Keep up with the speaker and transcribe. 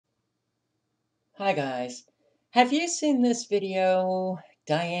Hi guys. Have you seen this video?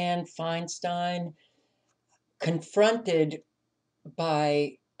 Diane Feinstein confronted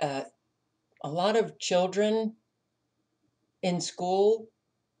by a lot of children in school,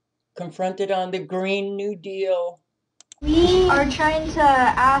 confronted on the Green New Deal. We are trying to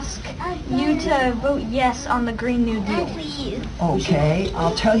ask you to vote yes on the Green New Deal. Please. Okay,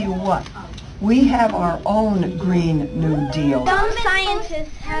 I'll tell you what. We have our own Green New Deal. Some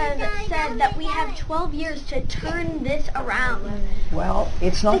scientists have said that we have 12 years to turn this around. Well,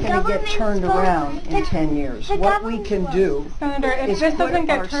 it's not The going to get government's turned supposed- around in 10 years. the What we government's can do Senator, if is this put doesn't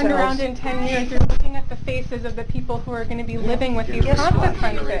get turned around ourselves- in 10 years, you're looking at the faces of the people who are going to be living with these Guess what?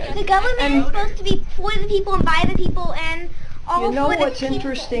 consequences. The government is supposed to be for the people and by the people and all You know for the what's people.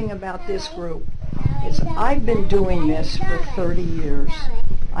 interesting about this group is I've been doing this for 30 years.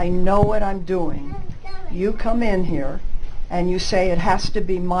 I know what I'm doing. You come in here and you say it has to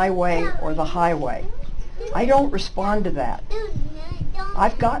be my way or the highway. I don't respond to that.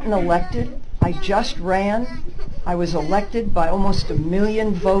 I've gotten elected. I just ran. I was elected by almost 1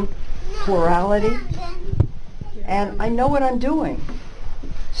 million vote plurality. And I know what I'm doing.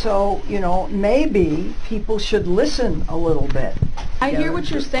 So, maybe people should listen a little bit. I hear what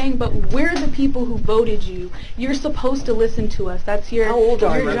you're saying, but we're the people who voted you. You're supposed to listen to us. That's your How old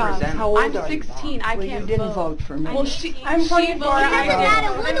are your you? job. How old I'm are you? 16. I Well, can't you didn't vote for me. Well, I'm 24. It doesn't matter.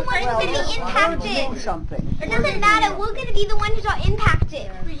 I We're the ones who are going to be Words mean impacted. something. It doesn't matter. We're going to be the ones who are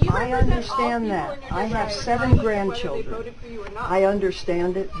impacted. I understand that. I have 7 grandchildren. I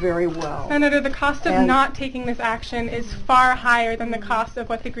understand it very well. Senator, the cost of And- not taking this action is far higher than the cost of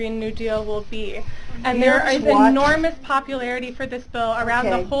what the Green New Deal will be. And there Here's is what- enormous popularity for this bill around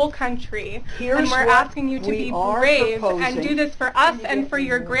the Okay. whole country. Here's And we're what asking you to we be are brave and proposing. do this for us and for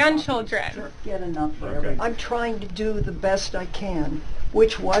your grandchildren. Get enough for everything. I'm trying to do the best I can,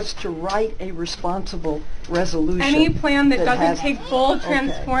 which was to write a responsible resolution. Any plan that doesn't has- take bold, Okay.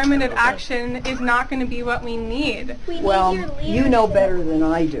 transformative action is not going to be what we need. Well, you know better than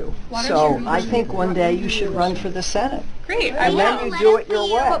I do. Why don't So you- I think one day you should run for the Senate. Great, I And will. then you do it your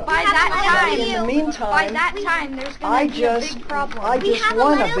way. But by that But time, in the meantime, by that time, there's I going to be a just big problem. I We just have a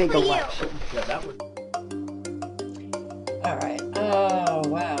won a letter big for you. election. All right. Oh,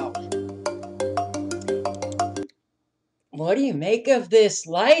 wow. What do you make of this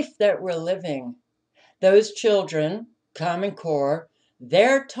life that we're living? Those children, Common Core,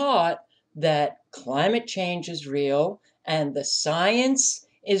 they're taught that climate change is real and the science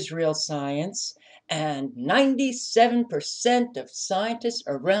is real science, and 97% of scientists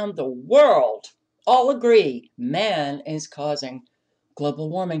around the world all agree man is causing global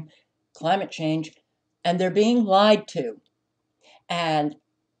warming, climate change, and they're being lied to. And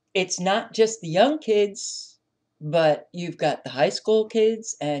it's not just the young kids, but you've got the high school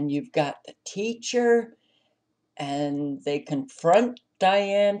kids and you've got the teacher, and they confront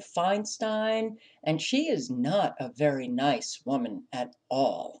Diane Feinstein, and she is not a very nice woman at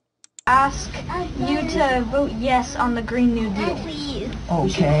all. Ask you to vote yes on the Green New Deal. Please.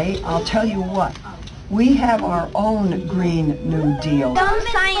 Okay, I'll tell you what. We have our own Green New Deal. Some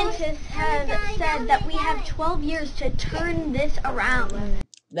scientists have said that we have 12 years to turn this around.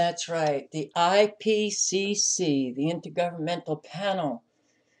 That's right, the IPCC, the Intergovernmental Panel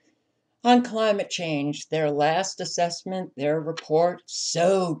on Climate Change, their last assessment, their report,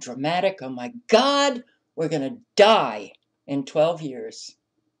 so dramatic. Oh my God, we're going to die in 12 years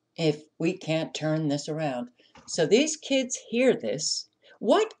if we can't turn this around. So these kids hear this.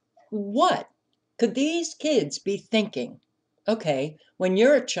 What could these kids be thinking? Okay, when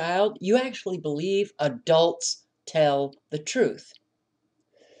you're a child, you actually believe adults tell the truth.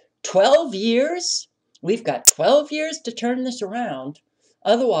 12 years? We've got 12 years to turn this around.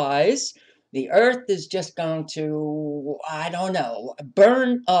 Otherwise, the earth is just going to, I don't know,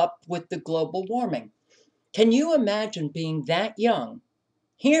 burn up with the global warming. Can you imagine being that young,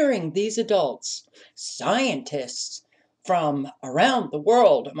 hearing these adults, scientists from around the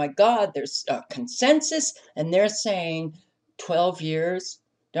world? Oh my God, there's a consensus, and they're saying 12 years.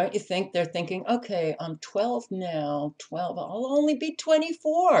 Don't you think they're thinking, okay, I'm 12 now, 12, I'll only be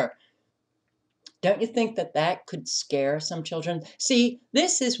 24. Don't you think that that could scare some children? See,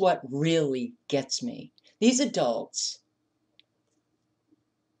 this is what really gets me. These adults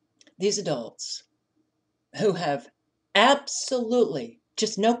who have absolutely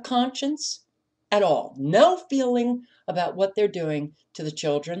just no conscience at all, no feeling about what they're doing to the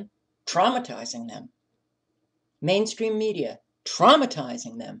children, traumatizing them. Mainstream media,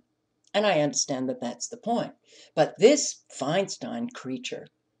 traumatizing them. And I understand that that's the point. But this Feinstein creature,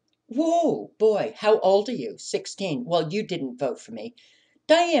 whoa, boy, how old are you? 16. Well, you didn't vote for me.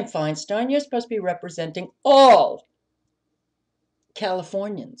 Dianne Feinstein, you're supposed to be representing all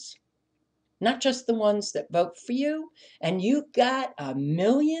Californians, not just the ones that vote for you. And you got 1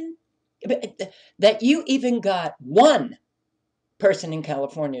 million, that you even got one person in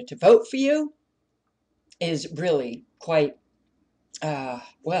California to vote for you is really quite,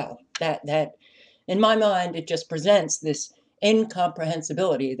 well, that in my mind, it just presents this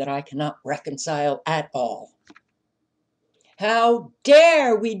incomprehensibility that I cannot reconcile at all. How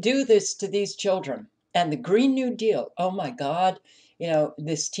dare we do this to these children? And the Green New Deal, oh my God,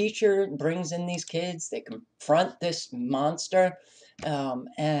 this teacher brings in these kids, they confront this monster,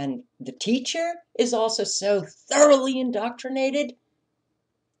 and the teacher is also so thoroughly indoctrinated.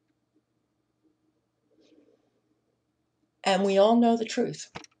 And we all know the truth,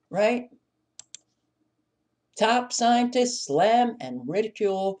 right? Top scientists slam and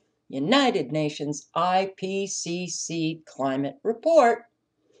ridicule United Nations IPCC climate report,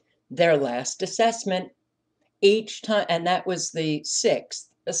 their last assessment. Each time, and that was the 6th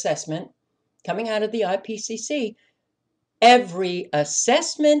assessment coming out of the IPCC. Every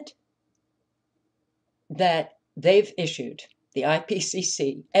assessment that they've issued, the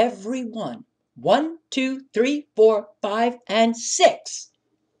IPCC, every one, 1, 2, 3, 4, 5, and 6,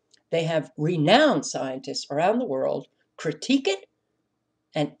 they have renowned scientists around the world critique it,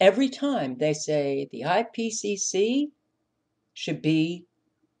 and every time they say the IPCC should be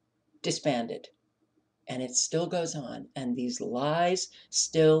disbanded. And it still goes on, and these lies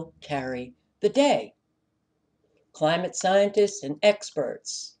still carry the day. Climate scientists and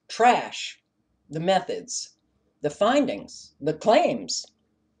experts trash the methods, the findings, the claims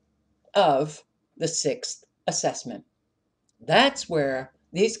of the 6th assessment. That's where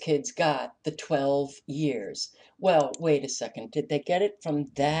these kids got the 12 years. Well, wait a second. Did they get it from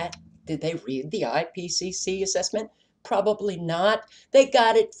that? Did they read the IPCC assessment? Probably not. They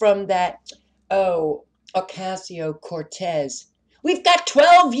got it from that, Ocasio-Cortez. We've got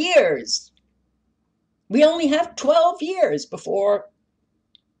 12 years. We only have 12 years before.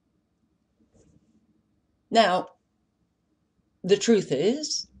 Now, the truth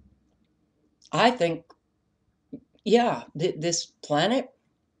is, I think, yeah, this planet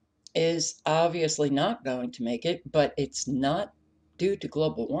is obviously not going to make it, but it's not due to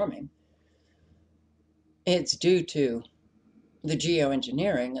global warming. It's due to the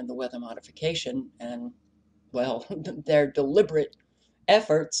geoengineering and the weather modification and, well, their deliberate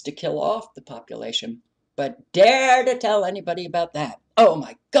efforts to kill off the population. But dare to tell anybody about that. Oh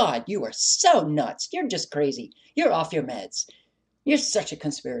my God, you are so nuts. You're just crazy. You're off your meds. You're such a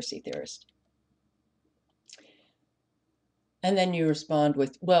conspiracy theorist. And then you respond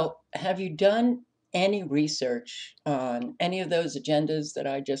with, well, have you done any research on any of those agendas that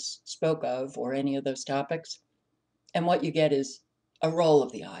I just spoke of or any of those topics? And what you get is a roll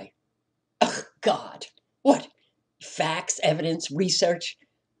of the eye. Ugh, God, what? Facts, evidence, research?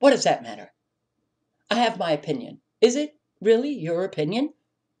 What does that matter? I have my opinion. Is it really your opinion?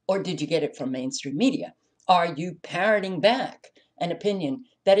 Or did you get it from mainstream media? Are you parroting back an opinion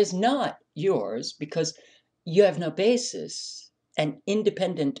that is not yours because you have no basis, an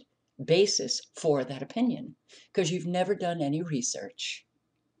independent basis for that opinion, because you've never done any research?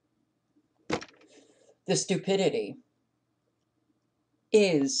 The stupidity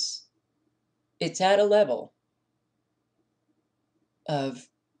it's at a level of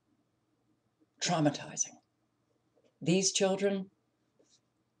traumatizing. These children,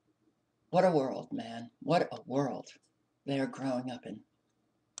 what a world, man. What a world they are growing up in.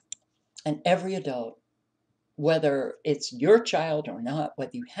 And every adult, whether it's your child or not,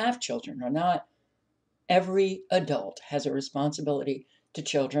 whether you have children or not, every adult has a responsibility to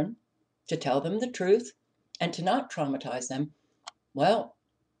children to tell them the truth and to not traumatize them. Well,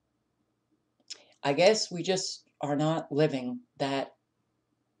 I guess we just are not living that.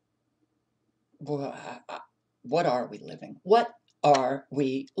 What are we living? What are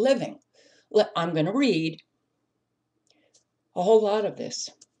we living? I'm going to read a whole lot of this.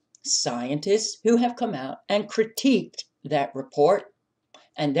 Scientists who have come out and critiqued that report,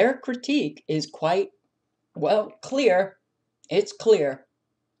 and their critique is quite, well, clear. It's clear.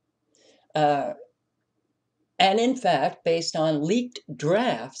 And in fact, based on leaked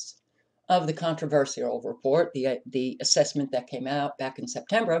drafts of the controversial report, the assessment that came out back in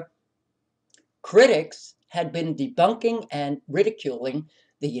September, critics had been debunking and ridiculing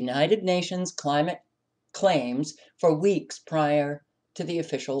the United Nations climate claims for weeks prior to the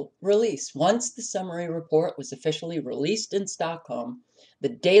official release. Once the summary report was officially released in Stockholm, the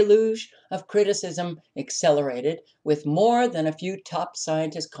deluge of criticism accelerated, with more than a few top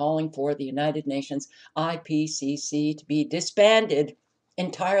scientists calling for the United Nations IPCC to be disbanded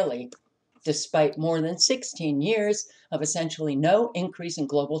entirely, despite more than 16 years of essentially no increase in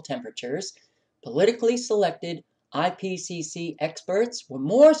global temperatures. Politically selected IPCC experts were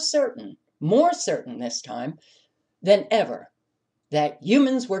more certain this time than ever, that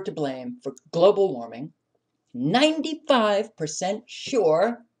humans were to blame for global warming. 95%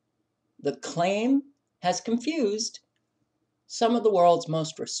 sure the claim has confused some of the world's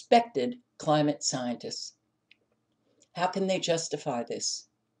most respected climate scientists. How can they justify this?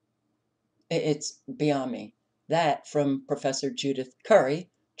 It's beyond me. That from Professor Judith Curry,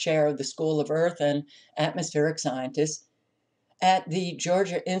 chair of the School of Earth and Atmospheric Sciences at the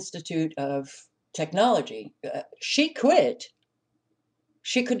Georgia Institute of Technology. She quit.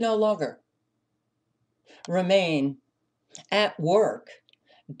 She could no longer remain at work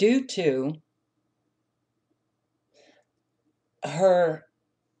due to her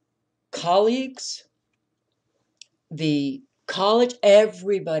colleagues, the college,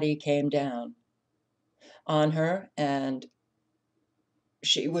 everybody came down on her, and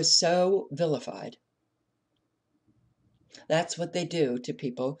she was so vilified. That's what they do to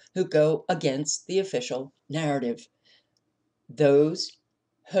people who go against the official narrative. Those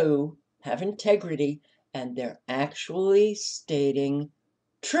who have integrity and they're actually stating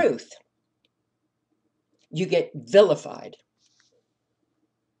truth, you get vilified.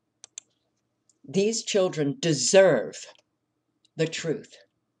 These children deserve the truth.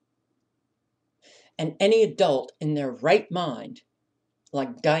 And any adult in their right mind,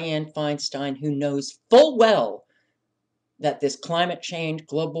 like Dianne Feinstein, who knows full well that this climate change,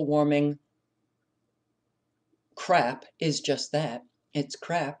 global warming crap is just that, it's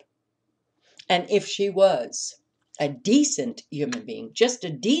crap. And if she was a decent human being, just a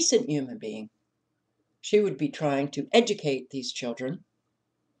decent human being, she would be trying to educate these children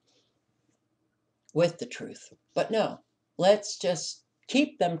with the truth. But no, let's just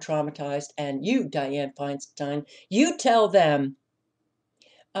keep them traumatized. And you, Dianne Feinstein, you tell them,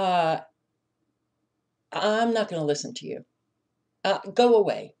 I'm not going to listen to you. Go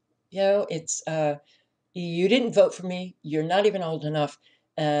away. You know, it's, you didn't vote for me. You're not even old enough.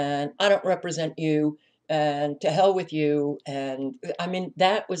 And I don't represent you. And to hell with you. And I mean,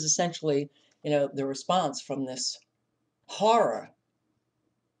 that was essentially, the response from this horror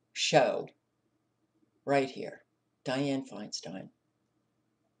show right here. Dianne Feinstein.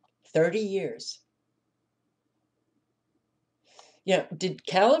 30 years. Did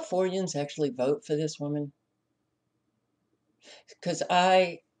Californians actually vote for this woman? Because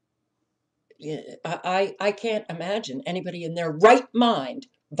I can't imagine anybody in their right mind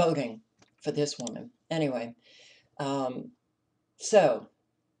voting for this woman. Anyway, so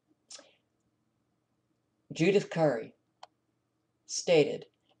Judith Curry stated,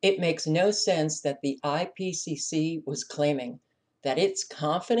 it makes no sense that the IPCC was claiming that its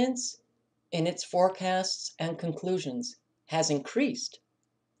confidence in its forecasts and conclusions has increased.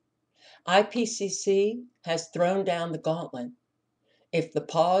 IPCC has thrown down the gauntlet. If the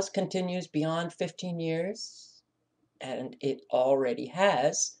pause continues beyond 15 years, and it already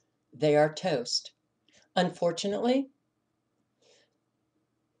has, they are toast. Unfortunately,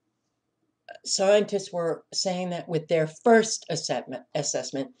 scientists were saying that with their first assessment,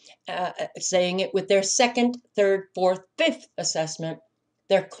 saying it with their second, third, fourth, fifth assessment,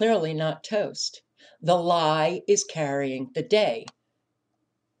 they're clearly not toast. The lie is carrying the day.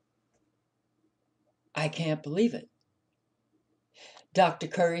 I can't believe it. Dr.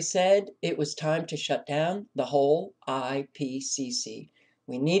 Curry said it was time to shut down the whole IPCC.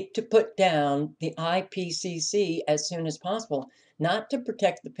 We need to put down the IPCC as soon as possible, not to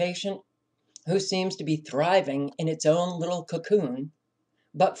protect the patient who seems to be thriving in its own little cocoon,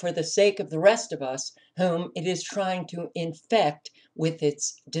 but for the sake of the rest of us whom it is trying to infect with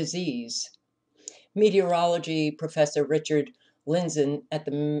its disease. Meteorology professor Richard Lindzen at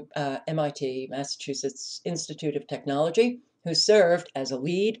the MIT, Massachusetts Institute of Technology, who served as a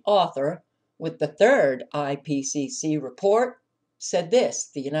lead author with the third IPCC report, said this: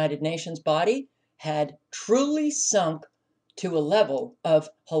 the United Nations body had truly sunk to a level of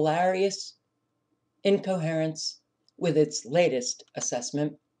hilarious incoherence with its latest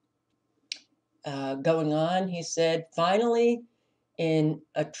assessment. Going on, he said, finally, in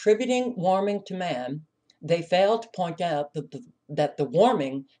attributing warming to man, they failed to point out that the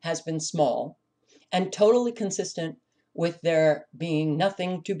warming has been small and totally consistent with there being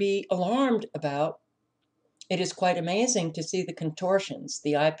nothing to be alarmed about. It is quite amazing to see the contortions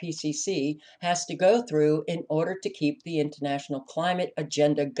the IPCC has to go through in order to keep the international climate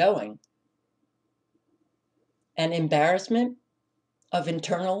agenda going. An embarrassment of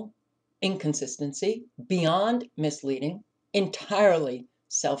internal inconsistency, beyond misleading, entirely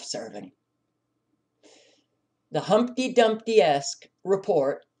self-serving. The Humpty Dumpty-esque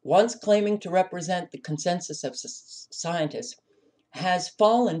report, once claiming to represent the consensus of scientists, has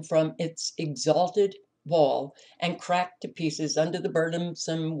fallen from its exalted wall and cracked to pieces under the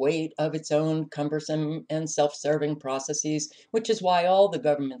burdensome weight of its own cumbersome and self-serving processes, which is why all the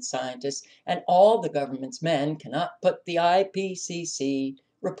government scientists and all the government's men cannot put the IPCC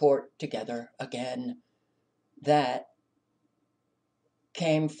report together again. That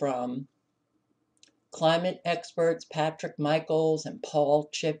came from climate experts Patrick Michaels and Paul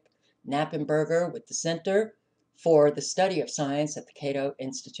Chip Knappenberger with the Center for the Study of Science at the Cato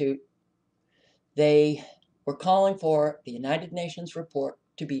Institute. They were calling for the United Nations report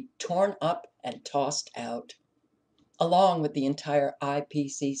to be torn up and tossed out, along with the entire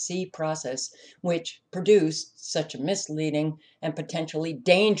IPCC process, which produced such a misleading and potentially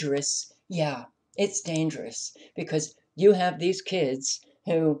dangerous, yeah, it's dangerous, because you have these kids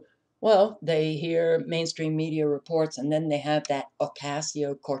who, well, they hear mainstream media reports and then they have that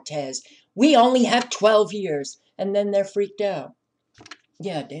Ocasio-Cortez, we only have 12 years, and then they're freaked out.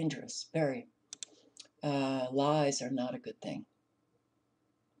 Yeah, dangerous, very. Lies are not a good thing.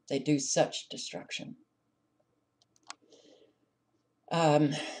 They do such destruction.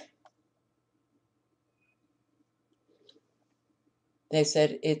 They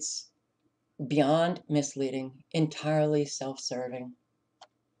said it's beyond misleading, entirely self-serving.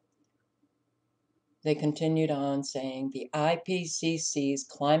 They continued on saying the IPCC's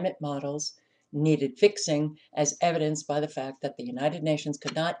climate models needed fixing, as evidenced by the fact that the United Nations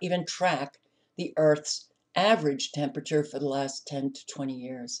could not even track the Earth's average temperature for the last 10 to 20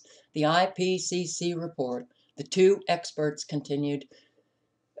 years. The IPCC report, the two experts continued,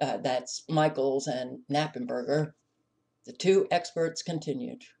 that's Michaels and Knappenberger, the two experts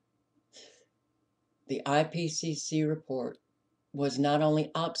continued. The IPCC report was not only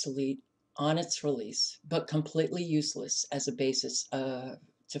obsolete on its release, but completely useless as a basis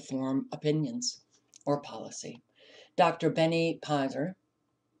to form opinions or policy. Dr. Benny Pazer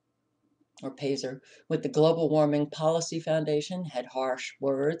with the Global Warming Policy Foundation had harsh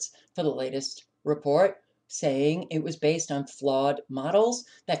words for the latest report, saying it was based on flawed models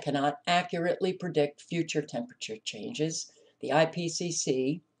that cannot accurately predict future temperature changes. The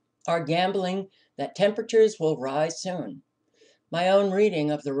IPCC are gambling that temperatures will rise soon. My own reading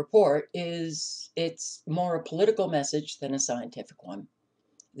of the report is it's more a political message than a scientific one.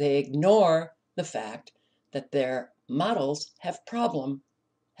 They ignore the fact that their models have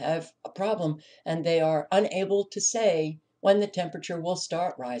a problem, and they are unable to say when the temperature will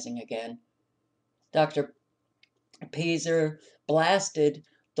start rising again. Dr. Pazer blasted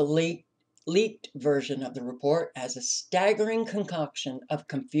the leaked version of the report as a staggering concoction of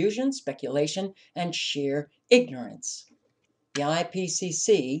confusion, speculation, and sheer ignorance. The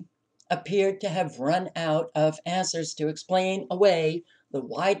IPCC appeared to have run out of answers to explain away the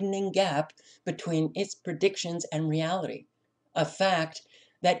widening gap between its predictions and reality, a fact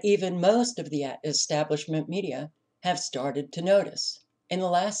that even most of the establishment media have started to notice. In the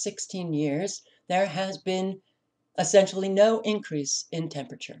last 16 years, there has been essentially no increase in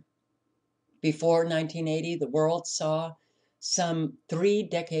temperature. Before 1980, the world saw some 3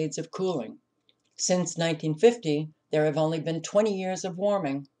 decades of cooling. Since 1950, there have only been 20 years of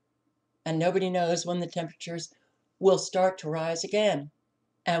warming, and nobody knows when the temperatures will start to rise again.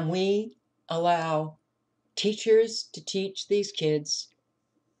 And we allow teachers to teach these kids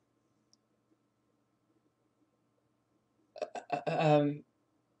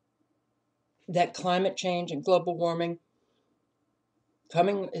that climate change and global warming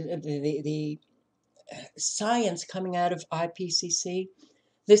the science coming out of IPCC,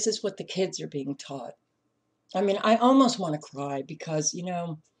 this is what the kids are being taught. I mean, I almost want to cry because,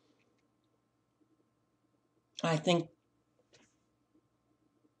 I think,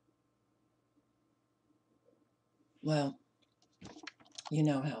 well, you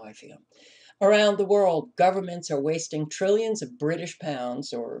know how I feel. Around the world, governments are wasting trillions of British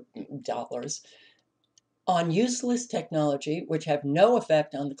pounds or dollars on useless technology which have no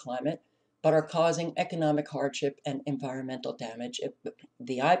effect on the climate but are causing economic hardship and environmental damage.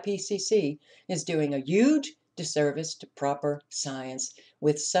 The IPCC is doing a huge disservice to proper science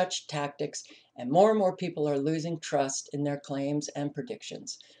with such tactics, and more people are losing trust in their claims and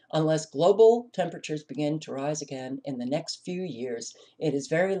predictions. Unless global temperatures begin to rise again in the next few years, it is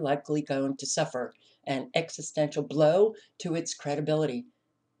very likely going to suffer an existential blow to its credibility.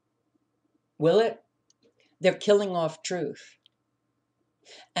 Will it? They're killing off truth.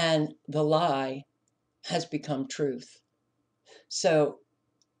 And the lie has become truth. So,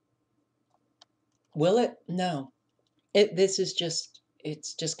 will it? No. This is just,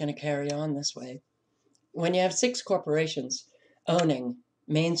 it's just going to carry on this way. When you have 6 corporations owning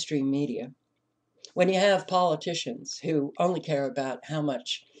mainstream media, when you have politicians who only care about how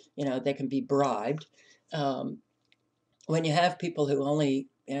much, they can be bribed, when you have people who only,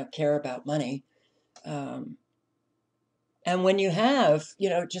 care about money, and when you have,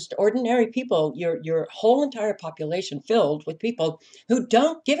 just ordinary people, your whole entire population filled with people who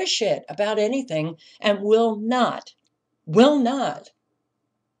don't give a shit about anything and will not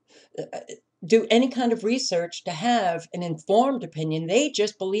do any kind of research to have an informed opinion. They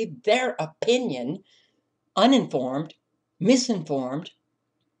just believe their opinion, uninformed, misinformed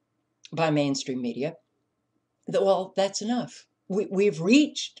by mainstream media. Well, that's enough. We've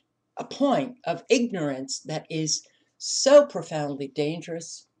reached a point of ignorance that is so profoundly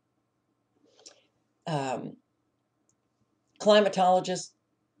dangerous. Climatologist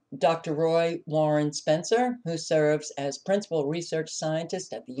Dr. Roy Warren Spencer, who serves as principal research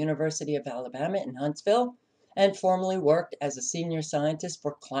scientist at the University of Alabama in Huntsville and formerly worked as a senior scientist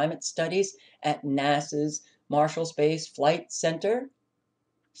for climate studies at NASA's Marshall Space Flight Center,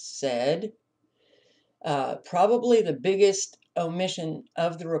 said, probably the biggest omission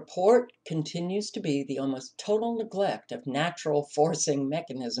of the report continues to be the almost total neglect of natural forcing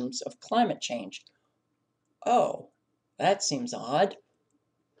mechanisms of climate change. Oh, that seems odd,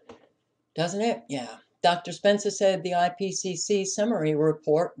 doesn't it? Yeah. Dr. Spencer said the IPCC summary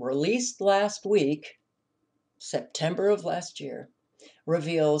report released last week, September of last year,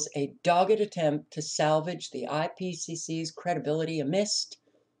 reveals a dogged attempt to salvage the IPCC's credibility amidst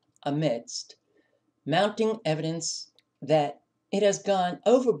mounting evidence that it has gone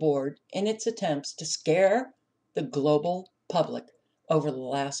overboard in its attempts to scare the global public over the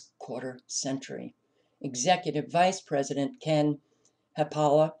last quarter century. Executive Vice President Ken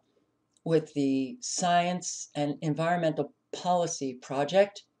Hapala with the Science and Environmental Policy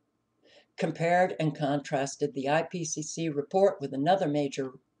Project compared and contrasted the IPCC report with another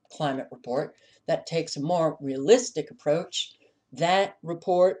major climate report that takes a more realistic approach. That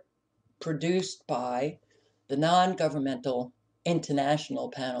report, produced by the non-governmental International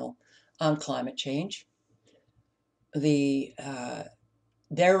Panel on Climate Change.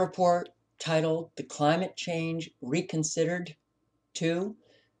 Their report, titled The Climate Change Reconsidered 2,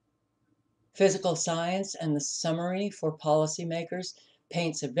 Physical Science and the Summary for Policymakers,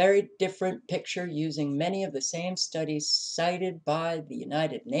 paints a very different picture using many of the same studies cited by the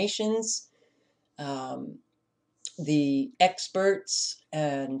United Nations, the experts,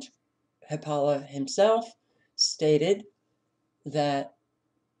 and Hapala himself stated that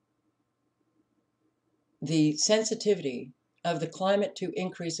the sensitivity of the climate to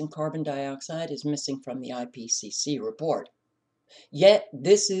increase in carbon dioxide is missing from the IPCC report. Yet,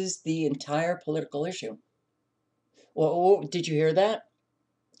 this is the entire political issue. Well, did you hear that?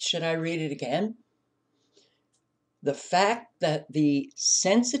 Should I read it again? The fact that the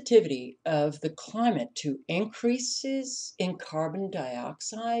sensitivity of the climate to increases in carbon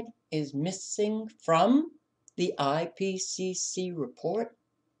dioxide is missing from the IPCC report?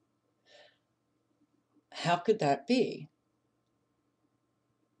 How could that be?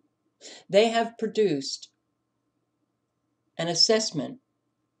 They have produced an assessment,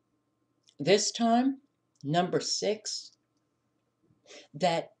 this time, number 6,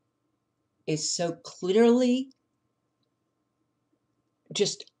 that is so clearly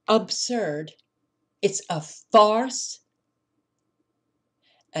just absurd. It's a farce.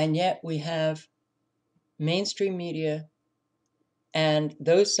 And yet we have mainstream media and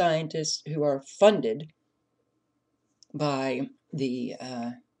those scientists who are funded by the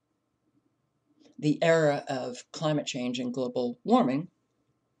era of climate change and global warming.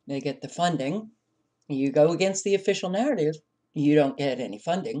 They get the funding. You go against the official narrative, you don't get any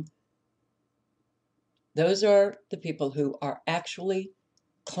funding. Those are the people who are actually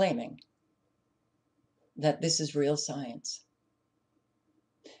claiming that this is real science.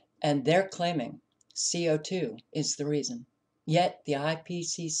 And they're claiming CO2 is the reason. Yet the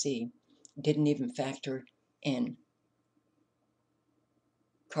IPCC didn't even factor in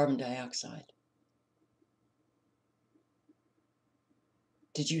carbon dioxide.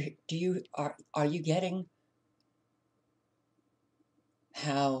 Are you getting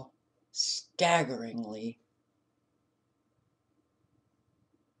how staggeringly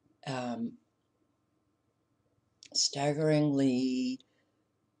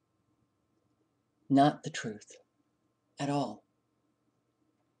not the truth at all?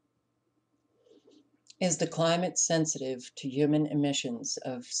 Is the climate sensitive to human emissions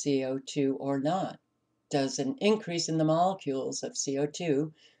of CO2 or not? Does an increase in the molecules of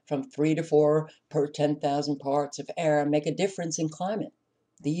CO2 from 3 to 4 per 10,000 parts of air make a difference in climate?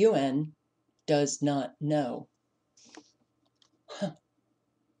 The UN does not know.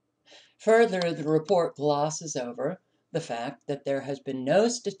 Further, the report glosses over the fact that there has been no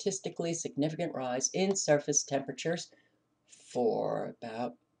statistically significant rise in surface temperatures for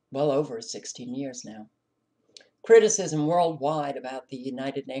about, well, over 16 years now. Criticism worldwide about the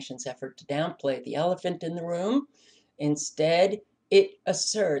United Nations effort to downplay the elephant in the room. Instead, it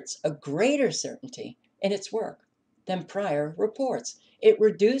asserts a greater certainty in its work than prior reports. It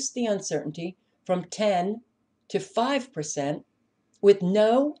reduced the uncertainty from 10 to 5% with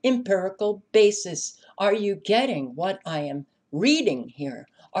no empirical basis. Are you getting what I am reading here?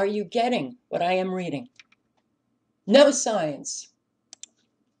 Are you getting what I am reading? No science.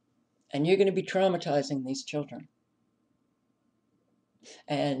 And you're going to be traumatizing these children.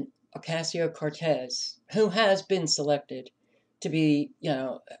 And Ocasio-Cortez, who has been selected to be,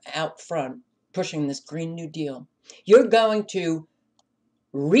 out front pushing this Green New Deal, you're going to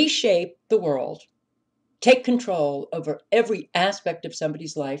reshape the world, take control over every aspect of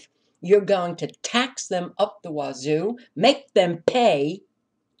somebody's life. You're going to tax them up the wazoo, make them pay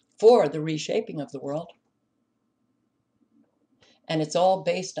for the reshaping of the world. And it's all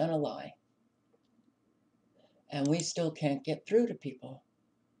based on a lie. And we still can't get through to people.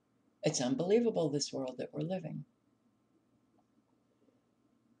 It's unbelievable, this world that we're living.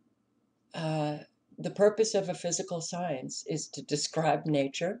 The purpose of a physical science is to describe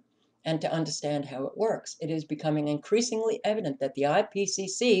nature and to understand how it works. It is becoming increasingly evident that the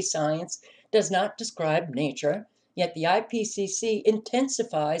IPCC science does not describe nature, yet the IPCC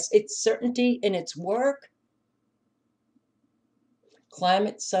intensifies its certainty in its work.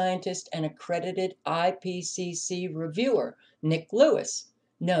 Climate scientist and accredited IPCC reviewer Nick Lewis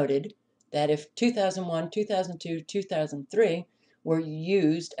noted that if 2001, 2002, 2003 were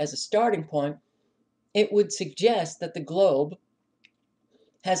used as a starting point, it would suggest that the globe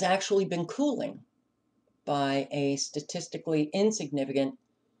has actually been cooling by a statistically insignificant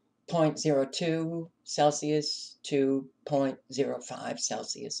 0.02 Celsius to 0.05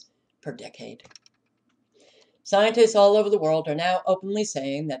 Celsius per decade. Scientists all over the world are now openly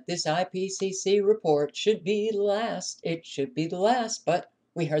saying that this IPCC report should be the last. It should be the last, but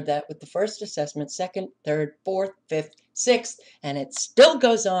we heard that with the first assessment, second, third, fourth, fifth, sixth, and it still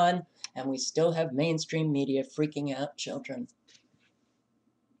goes on, and we still have mainstream media freaking out children.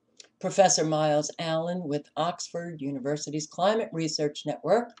 Professor Miles Allen with Oxford University's Climate Research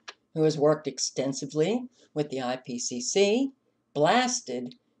Network, who has worked extensively with the IPCC,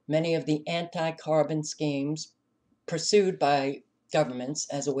 blasted many of the anti-carbon schemes pursued by governments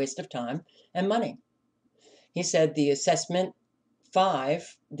as a waste of time and money. He said the assessment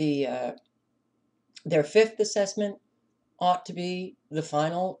 5, their fifth assessment, ought to be the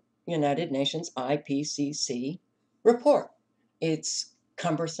final United Nations IPCC report. It's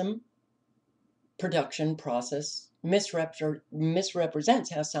cumbersome production process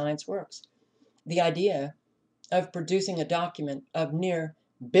misrepresents how science works. The idea of producing a document of near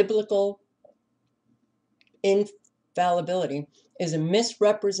biblical infallibility is a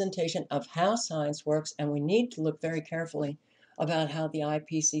misrepresentation of how science works, and we need to look very carefully about how the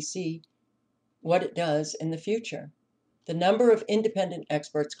IPCC, what it does in the future. The number of independent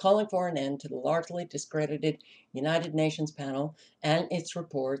experts calling for an end to the largely discredited United Nations panel and its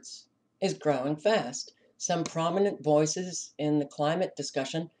reports is growing fast. Some prominent voices in the climate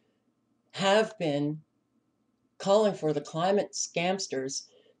discussion have been calling for the climate scamsters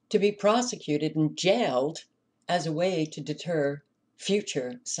to be prosecuted and jailed as a way to deter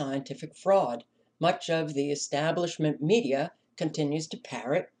future scientific fraud. Much of the establishment media continues to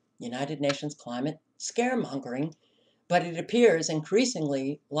parrot United Nations climate scaremongering, but it appears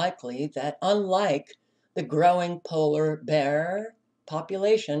increasingly likely that unlike the growing polar bear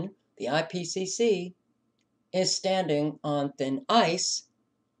population, the IPCC is standing on thin ice.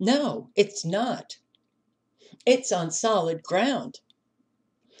 No, it's not. It's on solid ground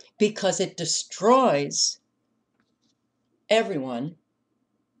because it destroys everyone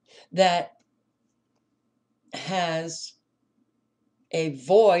that has a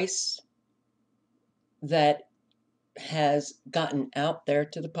voice that has gotten out there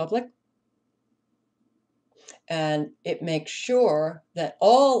to the public, and it makes sure that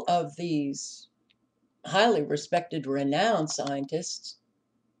all of these highly respected, renowned scientists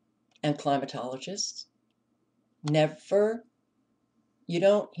and climatologists you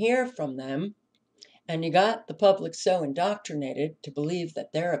don't hear from them, and you got the public so indoctrinated to believe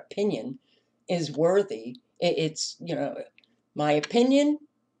that their opinion is worthy. It's, my opinion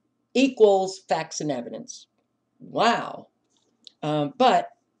equals facts and evidence. Wow. But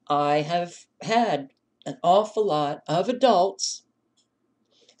I have had an awful lot of adults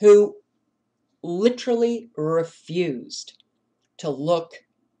who literally refused to look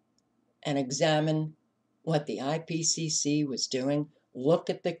and examine what the IPCC was doing, look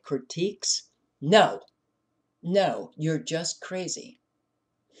at the critiques. No, no, you're just crazy.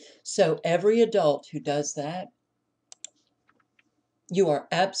 So every adult who does that, you are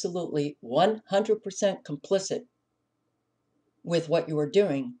absolutely 100% complicit with what you are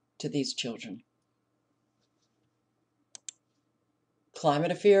doing to these children.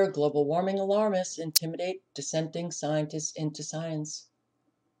 Climate fear, global warming alarmists intimidate dissenting scientists into science.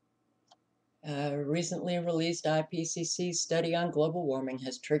 A recently released IPCC study on global warming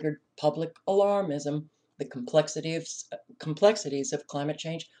has triggered public alarmism. The complexities of climate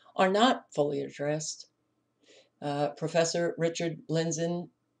change are not fully addressed. Professor Richard Lindzen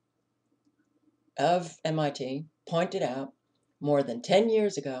of MIT pointed out more than 10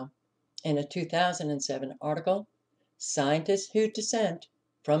 years ago in a 2007 article, scientists who dissent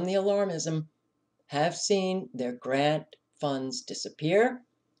from the alarmism have seen their grant funds disappear,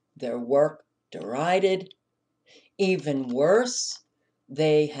 their work derided. Even worse,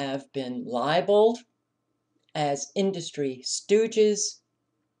 they have been libeled as industry stooges,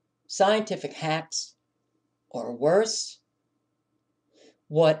 scientific hacks, or worse.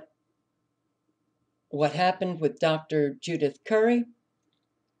 What happened with Dr. Judith Curry?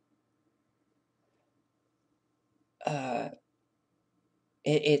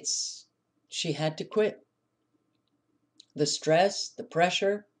 She had to quit. The stress, the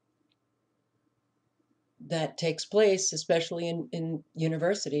pressure that takes place, especially in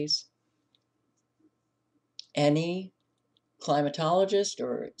universities. Any climatologist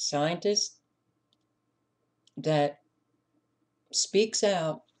or scientist that speaks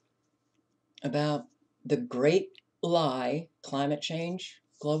out about the great lie, climate change,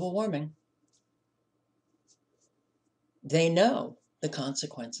 global warming, they know the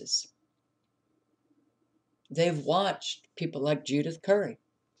consequences. They've watched people like Judith Curry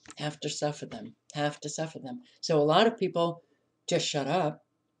have to suffer them. So a lot of people just shut up.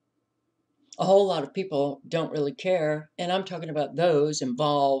 A whole lot of people don't really care. And I'm talking about those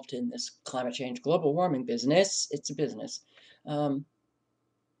involved in this climate change, global warming business. It's a business.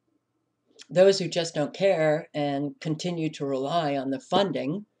 Those who just don't care and continue to rely on the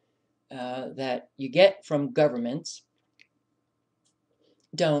funding that you get from governments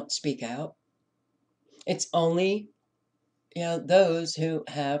don't speak out. It's only, those who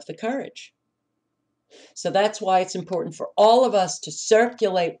have the courage. So that's why it's important for all of us to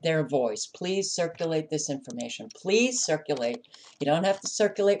circulate their voice. Please circulate this information. Please circulate. You don't have to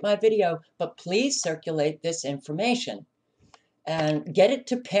circulate my video, but please circulate this information and get it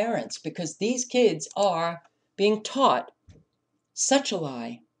to parents, because these kids are being taught such a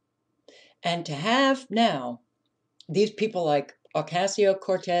lie. And to have now these people like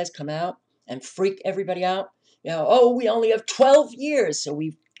Ocasio-Cortez come out and freak everybody out, we only have 12 years, so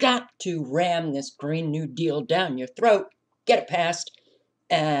we've got to ram this Green New Deal down your throat, get it passed,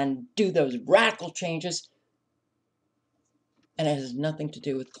 and do those radical changes. And it has nothing to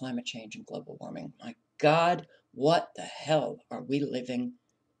do with climate change and global warming. My God, what the hell are we living?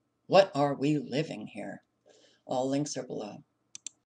 What are we living here? All links are below.